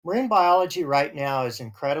Marine biology right now is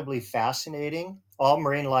incredibly fascinating, all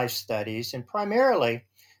marine life studies, and primarily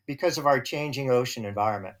because of our changing ocean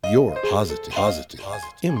environment. Your positive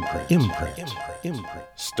imprint.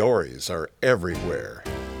 Stories are everywhere.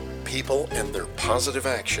 People and their positive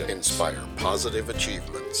action inspire positive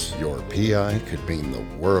achievements. Your PI could mean the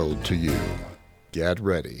world to you. Get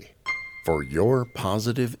ready for your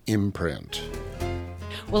positive imprint.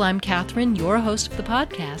 Well, I'm Catherine, your host of the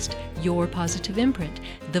podcast, Your Positive Imprint,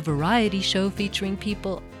 the variety show featuring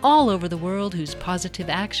people all over the world whose positive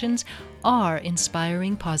actions are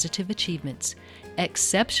inspiring positive achievements.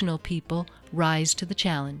 Exceptional people rise to the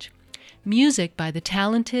challenge. Music by the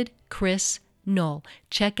talented Chris Knoll.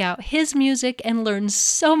 Check out his music and learn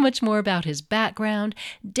so much more about his background.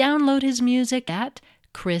 Download his music at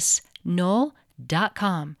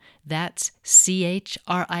chrisknoll.com. That's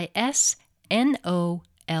CHRISNOLE.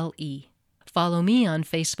 Follow me on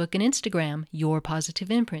Facebook and Instagram, Your Positive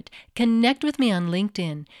Imprint. Connect with me on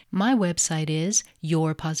LinkedIn. My website is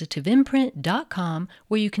yourpositiveimprint.com,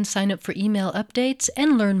 where you can sign up for email updates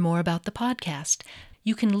and learn more about the podcast.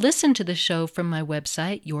 You can listen to the show from my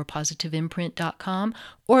website, yourpositiveimprint.com,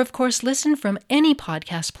 or of course listen from any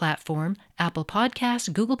podcast platform, Apple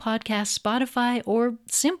Podcasts, Google Podcasts, Spotify, or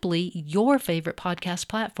simply your favorite podcast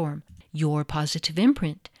platform. Your Positive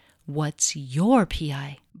Imprint. What's your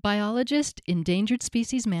PI? Biologist, endangered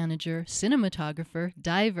species manager, cinematographer,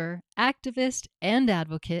 diver, activist, and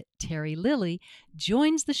advocate Terry Lilly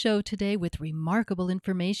joins the show today with remarkable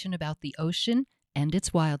information about the ocean and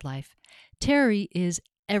its wildlife. Terry is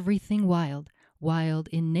everything wild, wild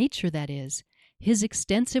in nature, that is. His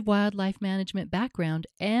extensive wildlife management background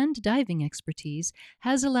and diving expertise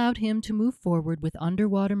has allowed him to move forward with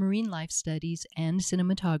underwater marine life studies and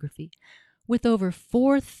cinematography. With over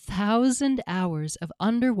 4,000 hours of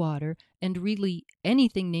underwater and really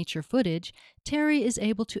anything nature footage, Terry is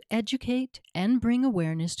able to educate and bring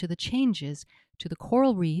awareness to the changes to the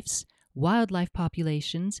coral reefs, wildlife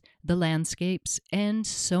populations, the landscapes, and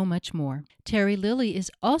so much more. Terry Lilly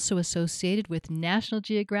is also associated with National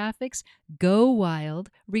Geographic's Go Wild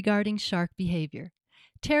regarding shark behavior.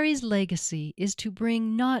 Terry's legacy is to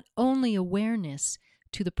bring not only awareness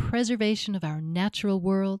to the preservation of our natural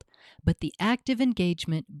world, but the active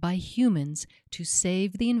engagement by humans to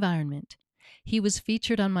save the environment. He was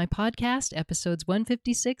featured on my podcast, episodes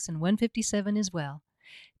 156 and 157 as well.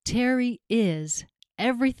 Terry is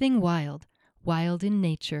everything wild, wild in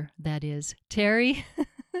nature, that is. Terry,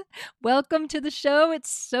 welcome to the show.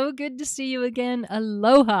 It's so good to see you again.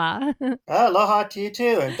 Aloha. Aloha to you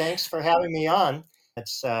too, and thanks for having me on.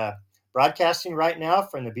 It's broadcasting right now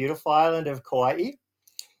from the beautiful island of Kauai.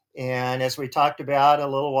 And as we talked about a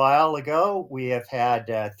little while ago, we have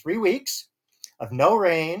had 3 weeks of no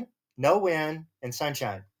rain, no wind, and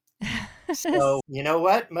sunshine. So, you know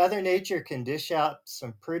what? Mother Nature can dish out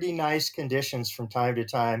some pretty nice conditions from time to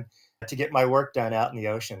time to get my work done out in the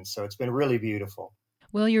ocean. So it's been really beautiful.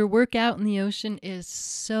 Well, your work out in the ocean is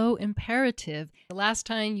so imperative. The last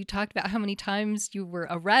time you talked about how many times you were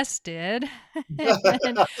arrested,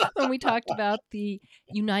 and when we talked about the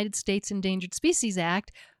United States Endangered Species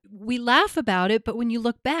Act, we laugh about it, but when you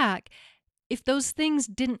look back, if those things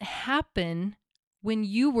didn't happen when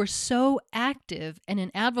you were so active and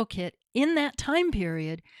an advocate in that time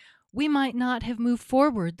period, we might not have moved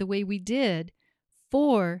forward the way we did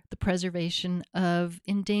for the preservation of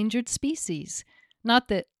endangered species. Not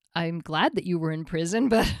that I'm glad that you were in prison,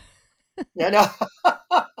 but... No.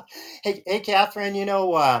 Hey, Catherine,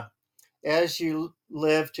 as you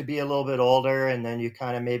live to be a little bit older and then you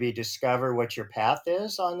kind of maybe discover what your path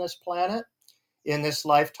is on this planet in this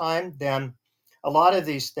lifetime, then a lot of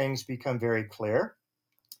these things become very clear.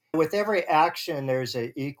 With every action, there's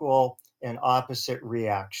an equal and opposite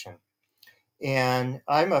reaction. And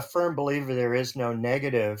I'm a firm believer there is no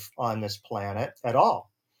negative on this planet at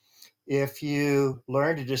all. If you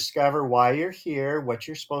learn to discover why you're here, what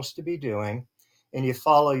you're supposed to be doing, and you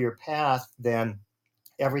follow your path, then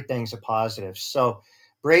everything's a positive. So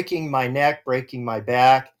breaking my neck, breaking my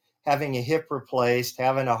back, having a hip replaced,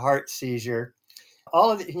 having a heart seizure,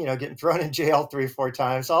 all of the, getting thrown in jail 3-4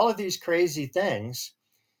 times, all of these crazy things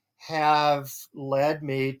have led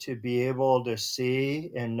me to be able to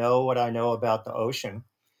see and know what I know about the ocean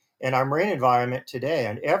and our marine environment today.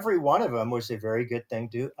 And every one of them was a very good thing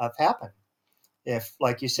to have happened. If,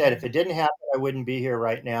 like you said, if it didn't happen, I wouldn't be here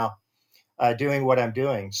right now doing what I'm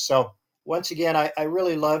doing. So once again, I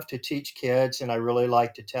really love to teach kids, and I really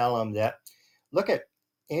like to tell them that, look at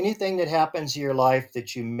anything that happens in your life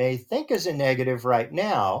that you may think is a negative right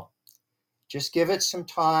now, just give it some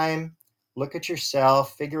time, look at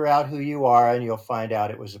yourself, figure out who you are, and you'll find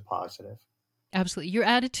out it was a positive. Absolutely. Your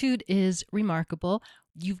attitude is remarkable.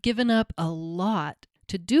 You've given up a lot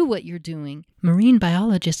to do what you're doing. Marine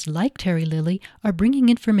biologists like Terry Lilly are bringing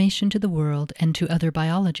information to the world and to other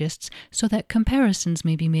biologists so that comparisons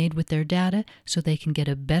may be made with their data so they can get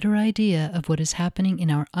a better idea of what is happening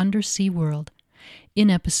in our undersea world. In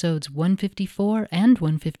episodes 154 and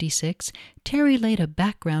 156, Terry laid a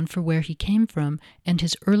background for where he came from and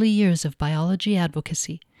his early years of biology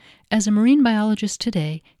advocacy. As a marine biologist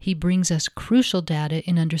today, he brings us crucial data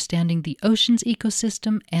in understanding the ocean's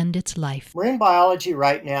ecosystem and its life. Marine biology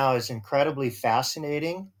right now is incredibly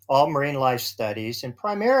fascinating, all marine life studies, and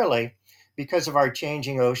primarily because of our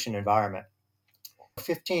changing ocean environment.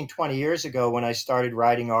 15, 20 years ago, when I started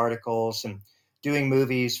writing articles and doing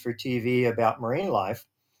movies for TV about marine life,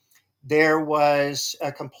 there was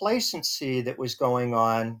a complacency that was going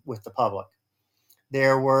on with the public.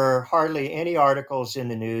 There were hardly any articles in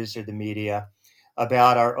the news or the media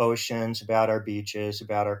about our oceans, about our beaches,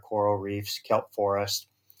 about our coral reefs, kelp forests,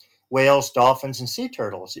 whales, dolphins, and sea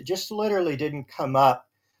turtles. It just literally didn't come up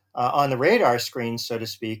on the radar screen, so to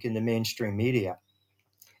speak, in the mainstream media.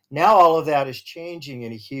 Now all of that is changing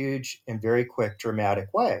in a huge and very quick,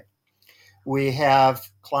 dramatic way. We have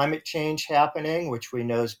climate change happening, which we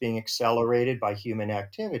know is being accelerated by human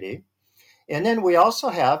activity. And then we also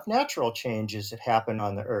have natural changes that happen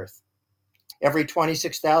on the Earth. Every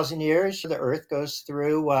 26,000 years, the Earth goes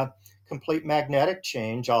through complete magnetic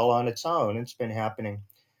change all on its own. It's been happening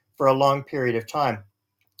for a long period of time.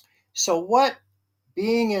 So what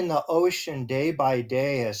being in the ocean day by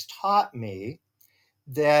day has taught me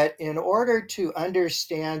that in order to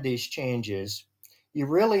understand these changes, you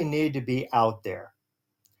really need to be out there.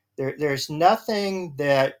 There's nothing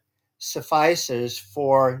that suffices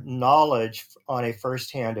for knowledge on a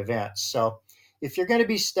firsthand event. So if you're going to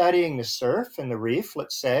be studying the surf and the reef,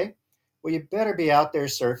 let's say, well, you better be out there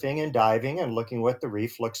surfing and diving and looking what the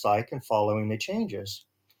reef looks like and following the changes.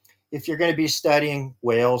 If you're going to be studying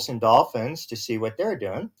whales and dolphins to see what they're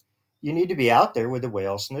doing, you need to be out there with the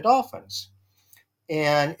whales and the dolphins.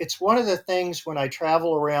 And it's one of the things when I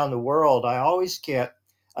travel around the world, I always get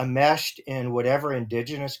enmeshed in whatever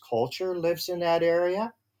indigenous culture lives in that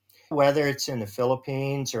area, whether it's in the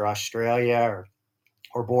Philippines or Australia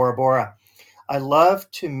or Bora Bora. I love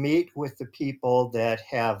to meet with the people that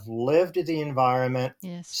have lived the environment,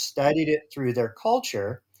 Yes. studied it through their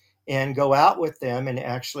culture, and go out with them and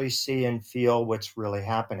actually see and feel what's really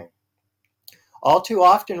happening. All too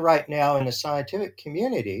often right now in the scientific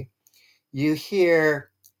community, you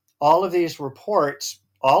hear all of these reports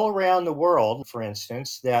all around the world, for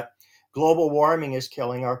instance, that global warming is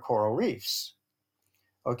killing our coral reefs.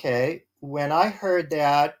 Okay, when I heard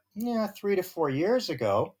that 3 to 4 years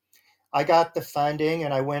ago, I got the funding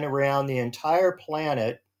and I went around the entire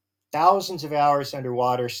planet, thousands of hours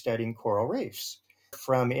underwater studying coral reefs,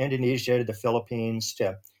 from Indonesia to the Philippines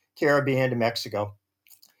to Caribbean to Mexico.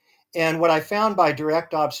 And what I found by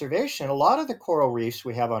direct observation, a lot of the coral reefs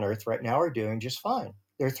we have on Earth right now are doing just fine.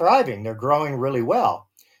 They're thriving. They're growing really well.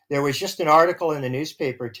 There was just an article in the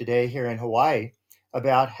newspaper today here in Hawaii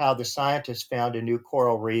about how the scientists found a new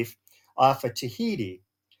coral reef off of Tahiti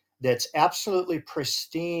that's absolutely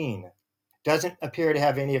pristine, doesn't appear to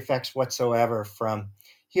have any effects whatsoever from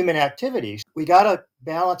human activities. We got to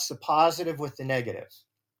balance the positive with the negative.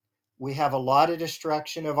 We have a lot of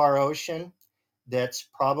destruction of our ocean that's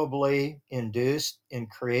probably induced and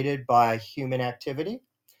created by human activity.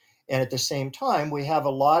 And at the same time, we have a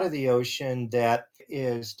lot of the ocean that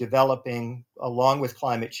is developing along with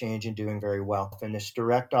climate change and doing very well. And this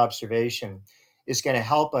direct observation is going to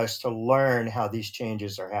help us to learn how these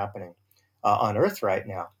changes are happening on Earth right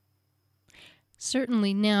now.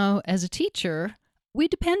 Certainly now, as a teacher, we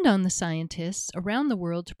depend on the scientists around the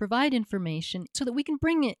world to provide information so that we can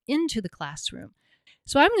bring it into the classroom.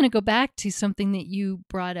 So I'm going to go back to something that you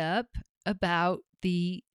brought up about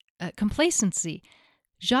the complacency.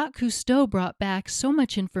 Jacques Cousteau brought back so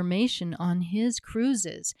much information on his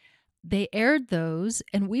cruises. They aired those,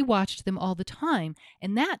 and we watched them all the time.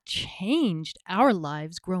 And that changed our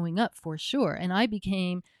lives growing up for sure. And I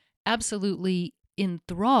became absolutely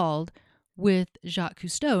enthralled with Jacques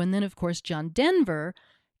Cousteau. And then, of course, John Denver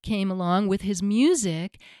came along with his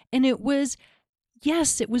music. And it was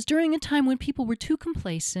during a time when people were too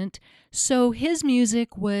complacent. So his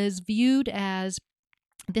music was viewed as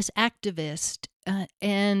this activist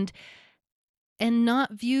and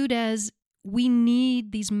not viewed as we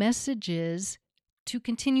need these messages to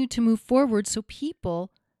continue to move forward so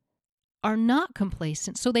people are not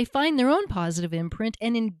complacent. So they find their own positive imprint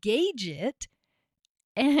and engage it.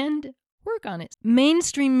 And work on it.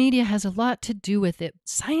 Mainstream media has a lot to do with it.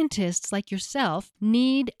 Scientists like yourself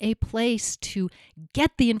need a place to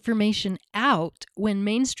get the information out when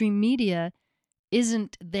mainstream media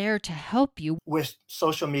isn't there to help you. With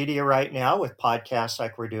social media right now, with podcasts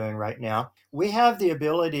like we're doing right now, we have the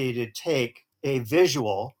ability to take a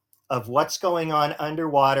visual of what's going on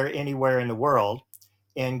underwater anywhere in the world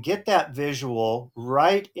and get that visual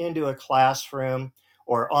right into a classroom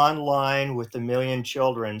or online with a million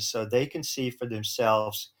children so they can see for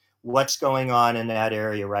themselves what's going on in that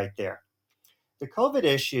area right there. The COVID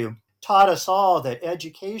issue taught us all that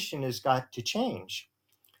education has got to change.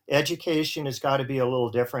 Education has got to be a little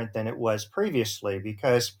different than it was previously,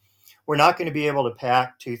 because we're not going to be able to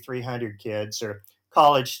pack 200-300 kids or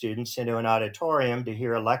college students into an auditorium to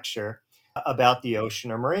hear a lecture about the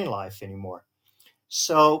ocean or marine life anymore.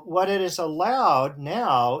 So what it has allowed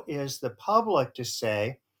now is the public to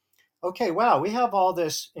say, okay, wow, we have all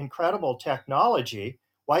this incredible technology.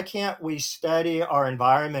 Why can't we study our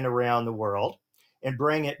environment around the world and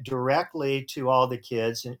bring it directly to all the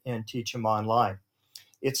kids and teach them online?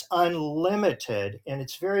 It's unlimited, and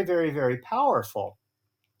it's very, very, very powerful.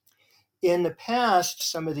 In the past,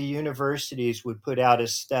 some of the universities would put out a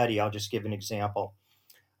study, I'll just give an example,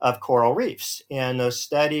 of coral reefs. And those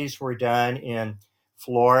studies were done in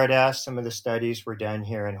Florida. Some of the studies were done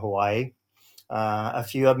here in Hawaii, a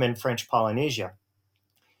few of them in French Polynesia.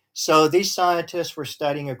 So these scientists were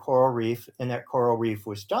studying a coral reef, and that coral reef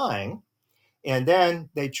was dying. And then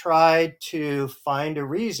they tried to find a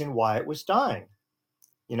reason why it was dying.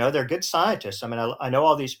 You know, they're good scientists. I mean, I know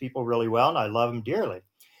all these people really well, and I love them dearly.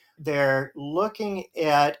 They're looking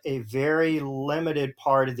at a very limited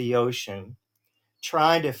part of the ocean,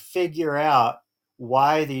 trying to figure out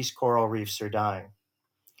why these coral reefs are dying.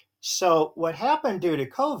 So what happened due to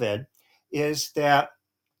COVID is that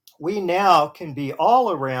we now can be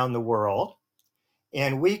all around the world,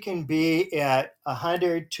 and we can be at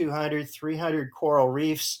 100, 200, 300 coral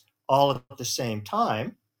reefs all at the same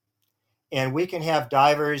time. And we can have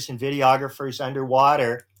divers and videographers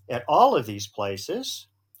underwater at all of these places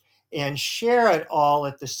and share it all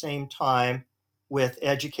at the same time with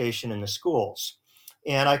education in the schools.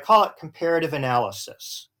 And I call it comparative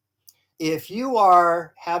analysis. If you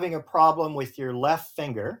are having a problem with your left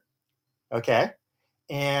finger, okay,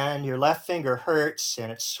 and your left finger hurts and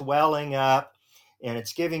it's swelling up and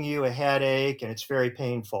it's giving you a headache and it's very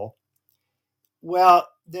painful, well,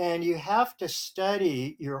 then you have to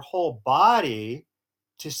study your whole body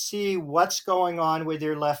to see what's going on with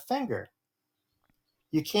your left finger.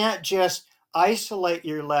 You can't just isolate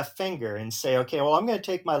your left finger and say, okay, well, I'm going to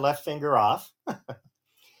take my left finger off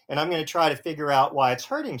and I'm going to try to figure out why it's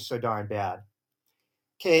hurting so darn bad.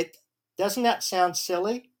 Okay, doesn't that sound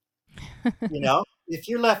silly? You know, if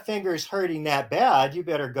your left finger is hurting that bad, you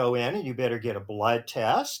better go in and you better get a blood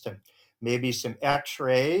test and maybe some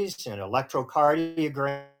x-rays and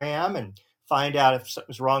electrocardiogram and find out if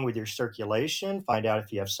something's wrong with your circulation, find out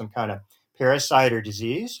if you have some kind of parasite or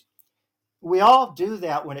disease. We all do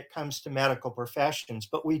that when it comes to medical professions,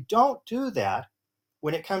 but we don't do that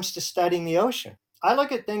when it comes to studying the ocean. I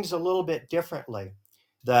look at things a little bit differently.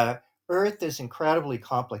 The Earth is incredibly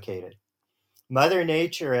complicated. Mother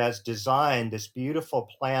Nature has designed this beautiful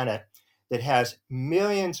planet that has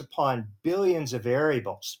millions upon billions of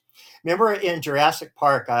variables. Remember in Jurassic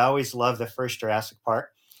Park, I always loved the first Jurassic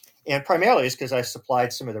Park. And primarily it's because I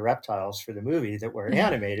supplied some of the reptiles for the movie that were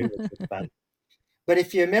animated, which was fun. But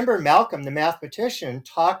if you remember, Malcolm, the mathematician,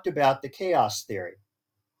 talked about the chaos theory.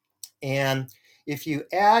 And if you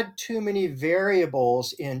add too many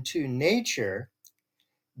variables into nature,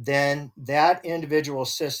 then that individual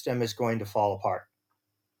system is going to fall apart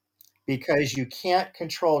because you can't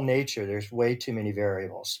control nature. There's way too many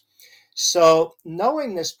variables. So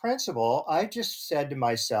knowing this principle, I just said to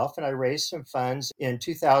myself, and I raised some funds in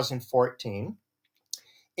 2014,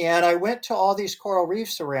 and I went to all these coral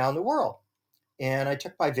reefs around the world. And I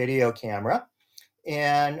took my video camera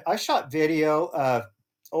and I shot video of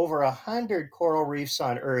over 100 coral reefs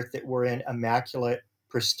on Earth that were in immaculate,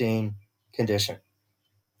 pristine condition.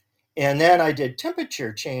 And then I did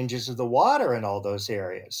temperature changes of the water in all those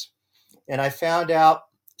areas. And I found out,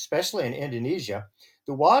 especially in Indonesia,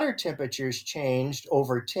 the water temperatures changed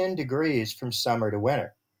over 10 degrees from summer to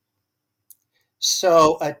winter.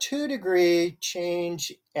 So a 2-degree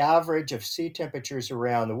change average of sea temperatures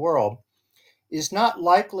around the world is not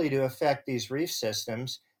likely to affect these reef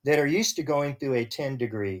systems that are used to going through a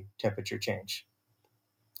 10-degree temperature change.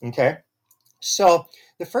 Okay? So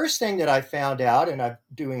the first thing that I found out, and I'm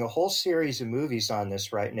doing a whole series of movies on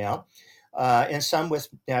this right now, and some with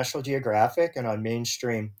National Geographic and on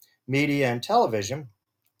mainstream media and television,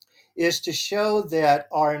 is to show that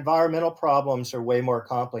our environmental problems are way more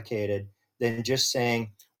complicated than just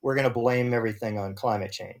saying we're going to blame everything on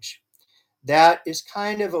climate change. That is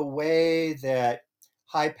kind of a way that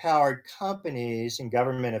high-powered companies and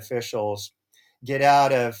government officials get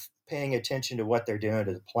out of paying attention to what they're doing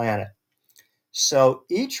to the planet. So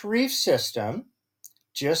each reef system,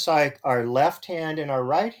 just like our left hand and our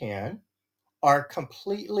right hand, are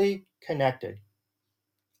completely connected.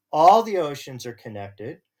 All the oceans are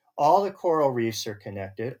connected. All the coral reefs are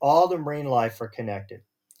connected. All the marine life are connected.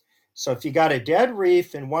 So if you got a dead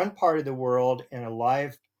reef in one part of the world and a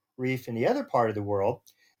live reef in the other part of the world,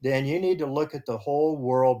 then you need to look at the whole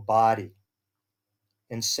world body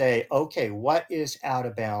and say, okay, what is out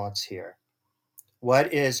of balance here?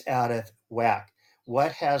 What is out of whack?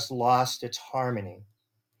 What has lost its harmony?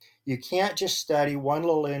 You can't just study one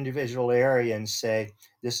little individual area and say,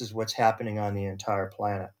 this is what's happening on the entire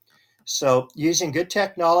planet. So using good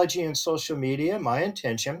technology and social media, my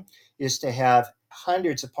intention is to have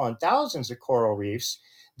hundreds upon thousands of coral reefs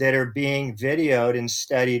that are being videoed and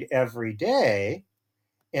studied every day.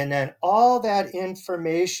 And then all that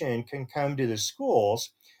information can come to the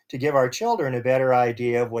schools to give our children a better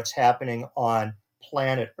idea of what's happening on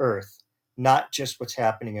planet Earth, not just what's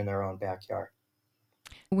happening in their own backyard.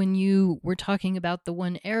 When you were talking about the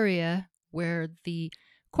one area where the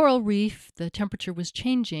coral reef, the temperature was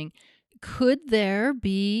changing, could there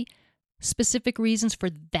be specific reasons for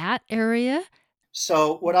that area?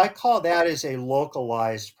 So what I call that is a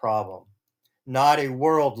localized problem, not a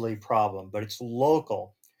worldly problem, but it's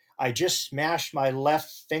local. I just smashed my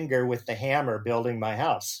left finger with the hammer building my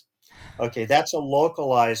house. Okay, that's a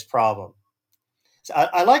localized problem. So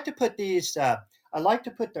I like to put these, I like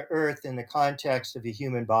to put the earth in the context of a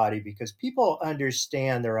human body because people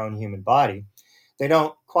understand their own human body. They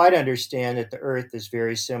don't quite understand that the earth is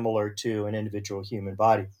very similar to an individual human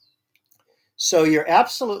body. So you're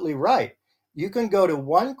absolutely right. You can go to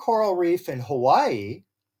one coral reef in Hawaii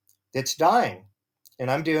that's dying.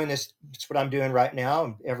 And I'm doing this, it's what I'm doing right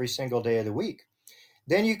now every single day of the week.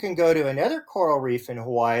 Then you can go to another coral reef in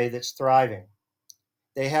Hawaii that's thriving.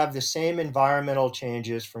 They have the same environmental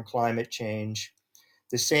changes from climate change,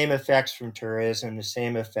 the same effects from tourism, the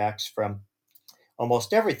same effects from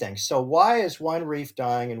almost everything. So why is one reef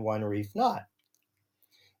dying and one reef not?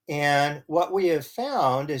 And what we have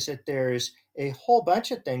found is that there's a whole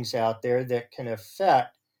bunch of things out there that can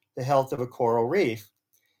affect the health of a coral reef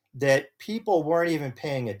that people weren't even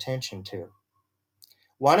paying attention to.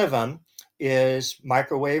 One of them is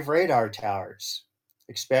microwave radar towers,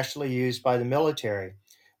 especially used by the military.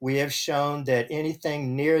 We have shown that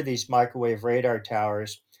anything near these microwave radar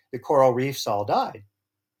towers, the coral reefs all died.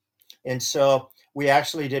 And so we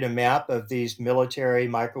actually did a map of these military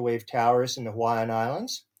microwave towers in the Hawaiian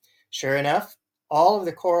Islands. Sure enough, all of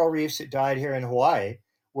the coral reefs that died here in Hawaii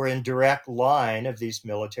were in direct line of these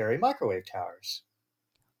military microwave towers.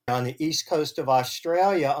 On the east coast of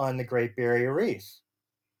Australia on the Great Barrier Reef.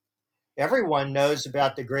 Everyone knows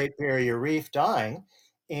about the Great Barrier Reef dying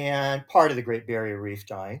and part of the Great Barrier Reef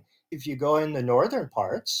dying. If you go in the northern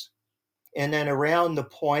parts and then around the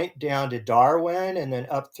point down to Darwin and then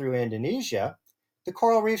up through Indonesia, the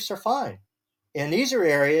coral reefs are fine. And these are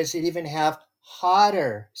areas that even have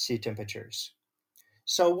hotter sea temperatures.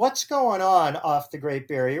 So what's going on off the Great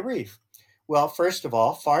Barrier Reef? Well, first of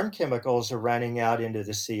all, farm chemicals are running out into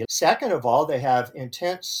the sea. Second of all, they have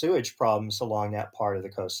intense sewage problems along that part of the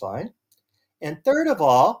coastline. And third of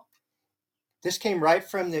all, this came right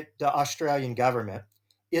from the Australian government.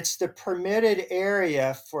 It's the permitted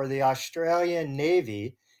area for the Australian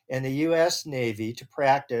Navy and the US Navy to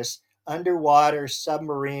practice underwater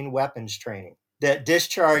submarine weapons training that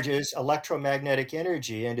discharges electromagnetic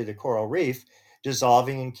energy into the coral reef,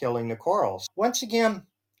 dissolving and killing the corals. Once again,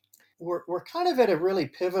 we're kind of at a really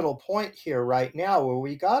pivotal point here right now where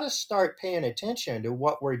we got to start paying attention to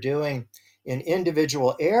what we're doing in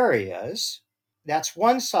individual areas. That's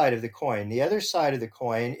one side of the coin. The other side of the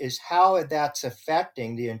coin is how that's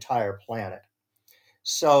affecting the entire planet.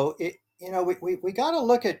 So we got to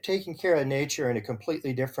look at taking care of nature in a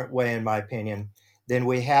completely different way, in my opinion, than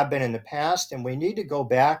we have been in the past. And we need to go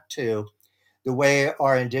back to the way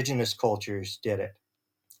our indigenous cultures did it,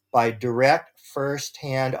 by direct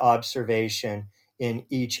first-hand observation in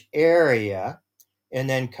each area, and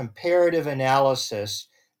then comparative analysis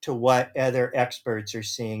to what other experts are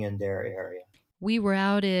seeing in their area. We were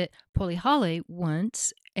out at Polihale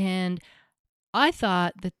once, and I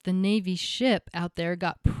thought that the Navy ship out there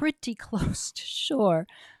got pretty close to shore.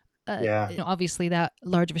 Yeah. Obviously that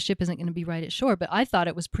large of a ship isn't going to be right at shore, but I thought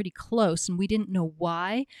it was pretty close, and we didn't know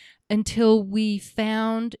why until we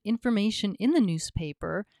found information in the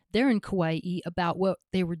newspaper there in Kauai about what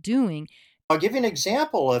they were doing. I'll give you an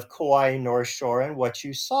example of Kauai North Shore and what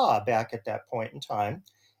you saw back at that point in time,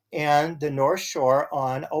 and the North Shore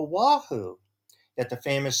on Oahu at the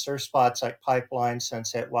famous surf spots like Pipeline,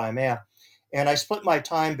 Sunset, Waimea. And I split my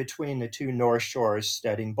time between the two North Shores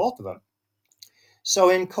studying both of them. So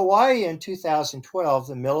in Kauai in 2012,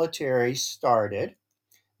 the military started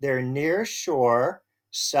their near-shore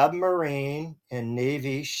submarine and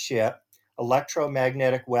Navy ship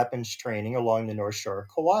electromagnetic weapons training along the North Shore of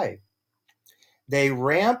Kauai. They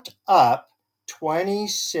ramped up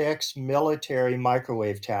 26 military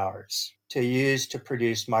microwave towers to use to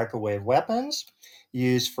produce microwave weapons,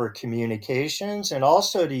 used for communications, and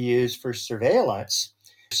also to use for surveillance,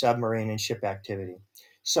 submarine and ship activity.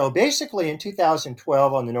 So basically in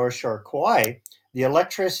 2012 on the North Shore of Kauai, the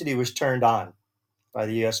electricity was turned on by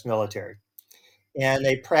the U.S. military. And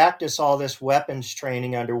they practice all this weapons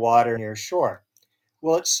training underwater near shore.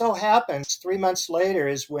 Well, it so happens 3 months later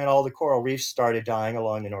is when all the coral reefs started dying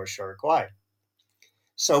along the North Shore of Kauai.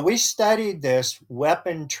 So we studied this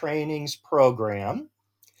weapon trainings program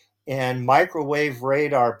and microwave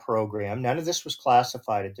radar program. None of this was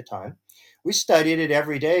classified at the time. We studied it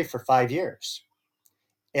every day for 5 years.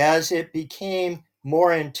 As it became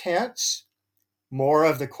more intense, more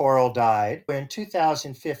of the coral died. In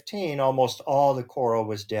 2015, almost all the coral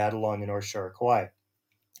was dead along the North Shore of Kauai.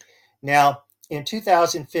 Now, in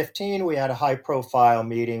 2015, we had a high-profile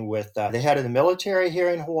meeting with the head of the military here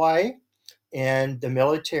in Hawaii, and the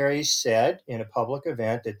military said in a public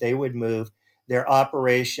event that they would move their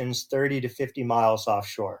operations 30 to 50 miles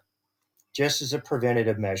offshore, just as a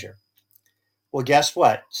preventative measure. Well, guess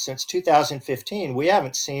what? Since 2015, we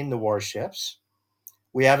haven't seen the warships.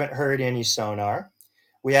 We haven't heard any sonar.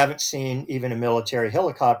 We haven't seen even a military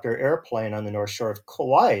helicopter airplane on the North Shore of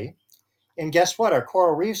Kauai. And guess what? Our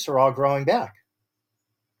coral reefs are all growing back.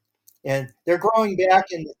 And they're growing back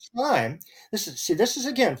in the time. This is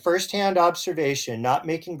again, firsthand observation, not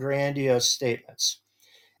making grandiose statements.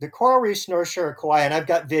 The coral reefs North Shore of Kauai, and I've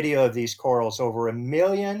got video of these corals, over 1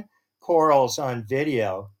 million corals on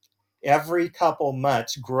video every couple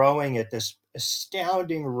months, growing at this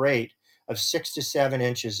astounding rate of 6 to 7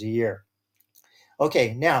 inches a year.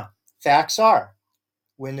 Okay, now, facts are,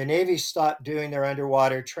 when the Navy stopped doing their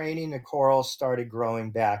underwater training, the corals started growing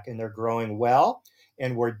back, and they're growing well.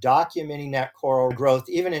 And we're documenting that coral growth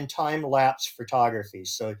even in time-lapse photography.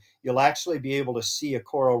 So you'll actually be able to see a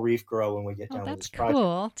coral reef grow when we get done with this project. That's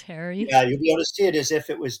cool, Terry. Yeah, you'll be able to see it as if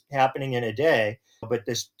it was happening in a day, but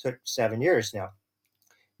this took 7 years now.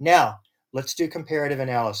 Now, let's do comparative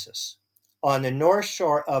analysis. On the North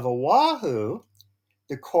Shore of Oahu,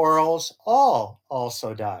 the corals all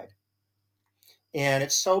also died. And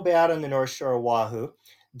it's so bad on the North Shore of Oahu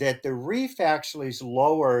that the reef actually is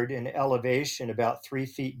lowered in elevation about 3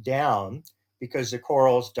 feet down because the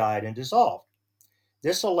corals died and dissolved.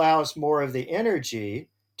 This allows more of the energy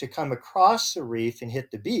to come across the reef and hit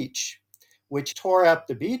the beach, which tore up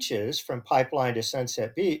the beaches from Pipeline to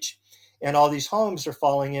Sunset Beach, and all these homes are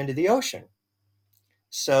falling into the ocean.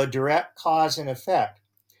 So direct cause and effect.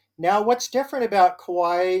 Now, what's different about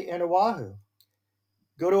Kauai and Oahu?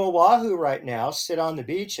 Go to Oahu right now, sit on the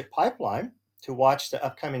beach at Pipeline to watch the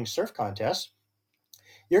upcoming surf contest.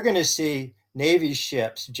 You're going to see Navy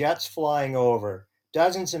ships, jets flying over,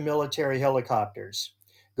 dozens of military helicopters.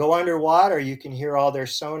 Go underwater, you can hear all their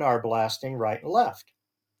sonar blasting right and left.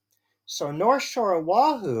 So North Shore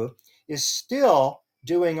Oahu is still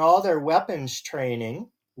doing all their weapons training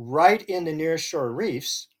right in the nearshore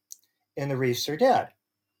reefs, and the reefs are dead.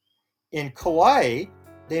 In Kauai,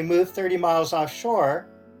 they moved 30 miles offshore,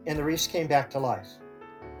 and the reefs came back to life.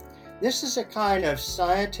 This is a kind of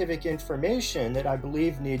scientific information that I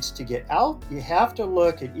believe needs to get out. You have to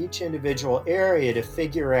look at each individual area to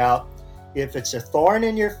figure out if it's a thorn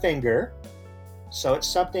in your finger, so it's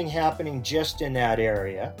something happening just in that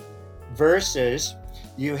area, versus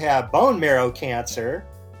you have bone marrow cancer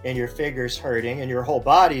and your finger's hurting and your whole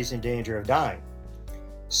body's in danger of dying.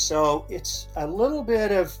 So it's a little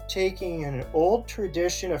bit of taking an old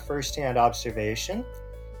tradition of firsthand observation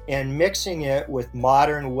and mixing it with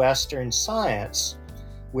modern Western science,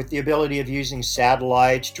 with the ability of using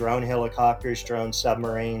satellites, drone helicopters, drone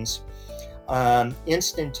submarines,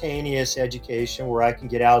 instantaneous education where I can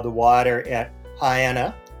get out of the water at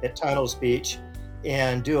Hyanna, at Tunnels Beach,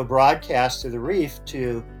 and do a broadcast to the reef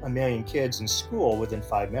to 1 million kids in school within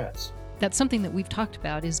 5 minutes. That's something that we've talked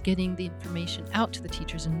about, is getting the information out to the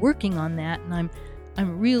teachers and working on that. And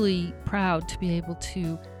I'm really proud to be able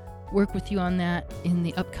to work with you on that in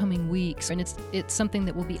the upcoming weeks, and it's something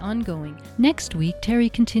that will be ongoing. Next week, Terry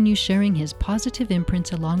continues sharing his positive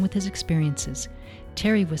imprints along with his experiences.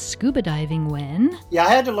 Terry was scuba diving when... Yeah, I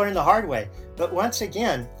had to learn the hard way. But once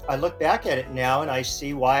again, I look back at it now and I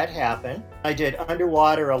see why it happened. I did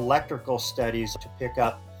underwater electrical studies to pick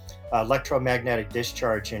up electromagnetic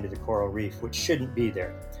discharge into the coral reef, which shouldn't be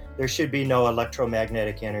there. There should be no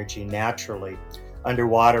electromagnetic energy naturally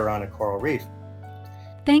underwater on a coral reef.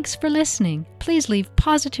 Thanks for listening. Please leave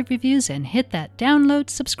positive reviews and hit that download,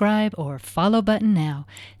 subscribe, or follow button now.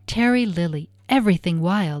 Terry Lilly, everything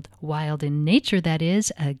wild, wild in nature that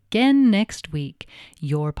is, again next week.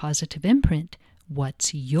 Your positive imprint.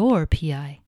 What's your PI?